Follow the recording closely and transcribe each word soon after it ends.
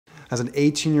As an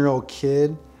 18-year-old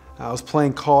kid, I was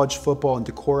playing college football in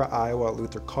Decorah, Iowa at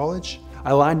Luther College.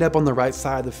 I lined up on the right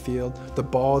side of the field, the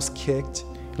ball is kicked,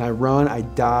 and I run, I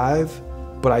dive,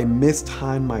 but I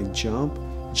mistimed my jump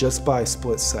just by a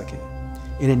split second.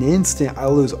 In an instant, I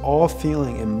lose all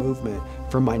feeling and movement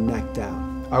from my neck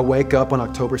down. I wake up on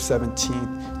October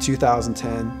 17th,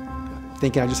 2010,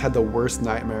 thinking I just had the worst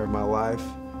nightmare of my life,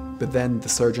 but then the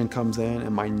surgeon comes in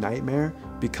and my nightmare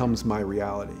becomes my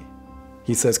reality.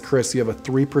 He says, "Chris, you have a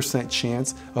 3%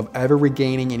 chance of ever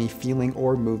regaining any feeling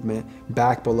or movement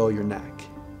back below your neck."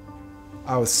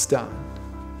 I was stunned,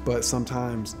 but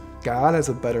sometimes God has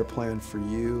a better plan for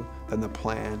you than the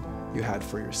plan you had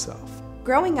for yourself.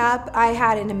 Growing up, I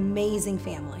had an amazing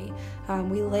family.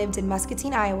 We lived in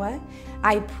Muscatine, Iowa.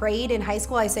 I prayed in high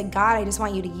school. I said, "God, I just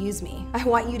want you to use me. I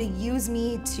want you to use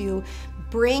me to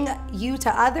bring you to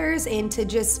others and to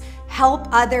just help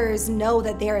others know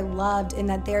that they're loved and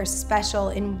that they're special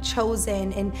and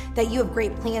chosen and that you have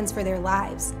great plans for their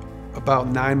lives."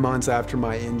 About 9 months after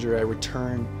my injury, I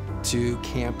returned to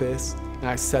campus and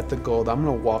I set the goal that I'm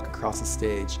gonna walk across the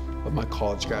stage of my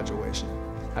college graduation.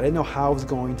 I didn't know how I was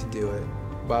going to do it,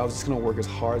 but I was just gonna work as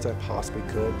hard as I possibly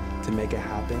could to make it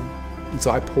happen. And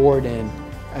so I poured in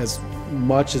as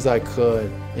much as I could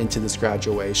into this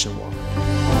graduation walk.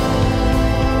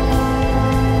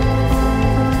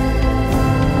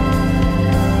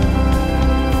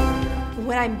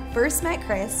 When I first met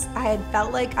Chris, I had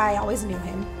felt like I always knew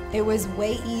him. It was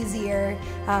way easier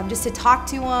just to talk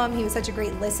to him. He was such a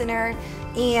great listener,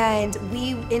 and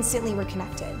we instantly were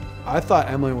connected. I thought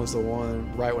Emily was the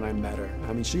one right when I met her.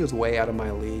 I mean, she was way out of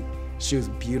my league. She was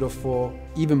beautiful,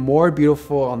 even more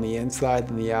beautiful on the inside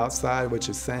than the outside, which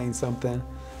is saying something.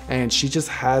 And she just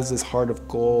has this heart of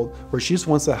gold where she just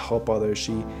wants to help others.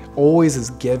 She always is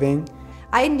giving.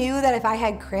 I knew that if I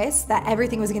had Chris, that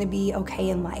everything was gonna be okay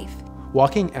in life.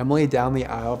 Walking Emily down the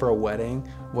aisle of our wedding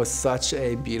was such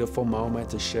a beautiful moment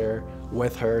to share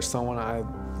with her, someone I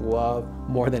love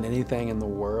more than anything in the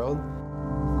world.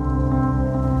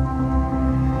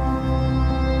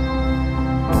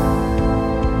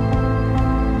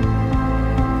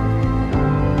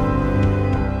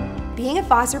 Being a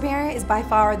foster parent is by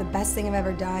far the best thing I've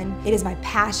ever done. It is my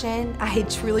passion. I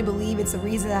truly believe it's the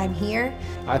reason that I'm here.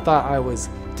 I thought I was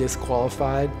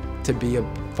disqualified to be a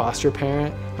foster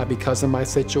parent because of my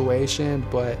situation,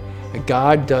 but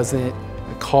God doesn't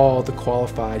call the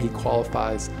qualified, He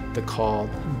qualifies the called.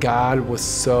 God was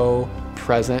so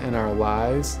present in our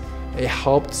lives. It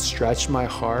helped stretch my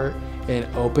heart and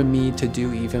open me to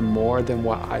do even more than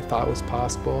what I thought was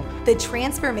possible. The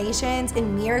transformations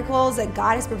and miracles that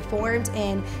God has performed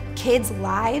in kids'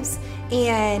 lives,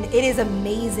 and it is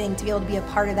amazing to be able to be a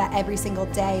part of that every single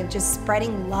day, of just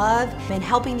spreading love and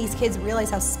helping these kids realize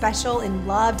how special and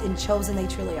loved and chosen they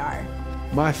truly are.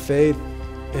 My faith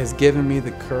has given me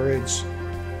the courage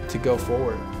to go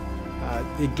forward.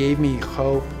 It gave me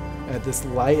hope at this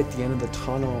light at the end of the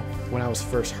tunnel when I was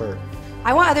first hurt.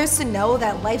 I want others to know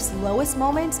that life's lowest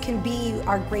moments can be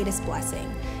our greatest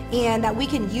blessing, and that we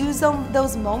can use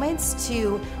those moments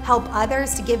to help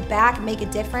others, to give back, make a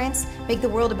difference, make the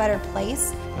world a better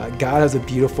place. God has a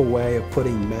beautiful way of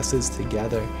putting messes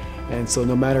together, and so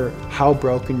no matter how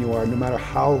broken you are, no matter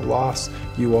how lost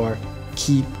you are,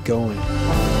 keep going.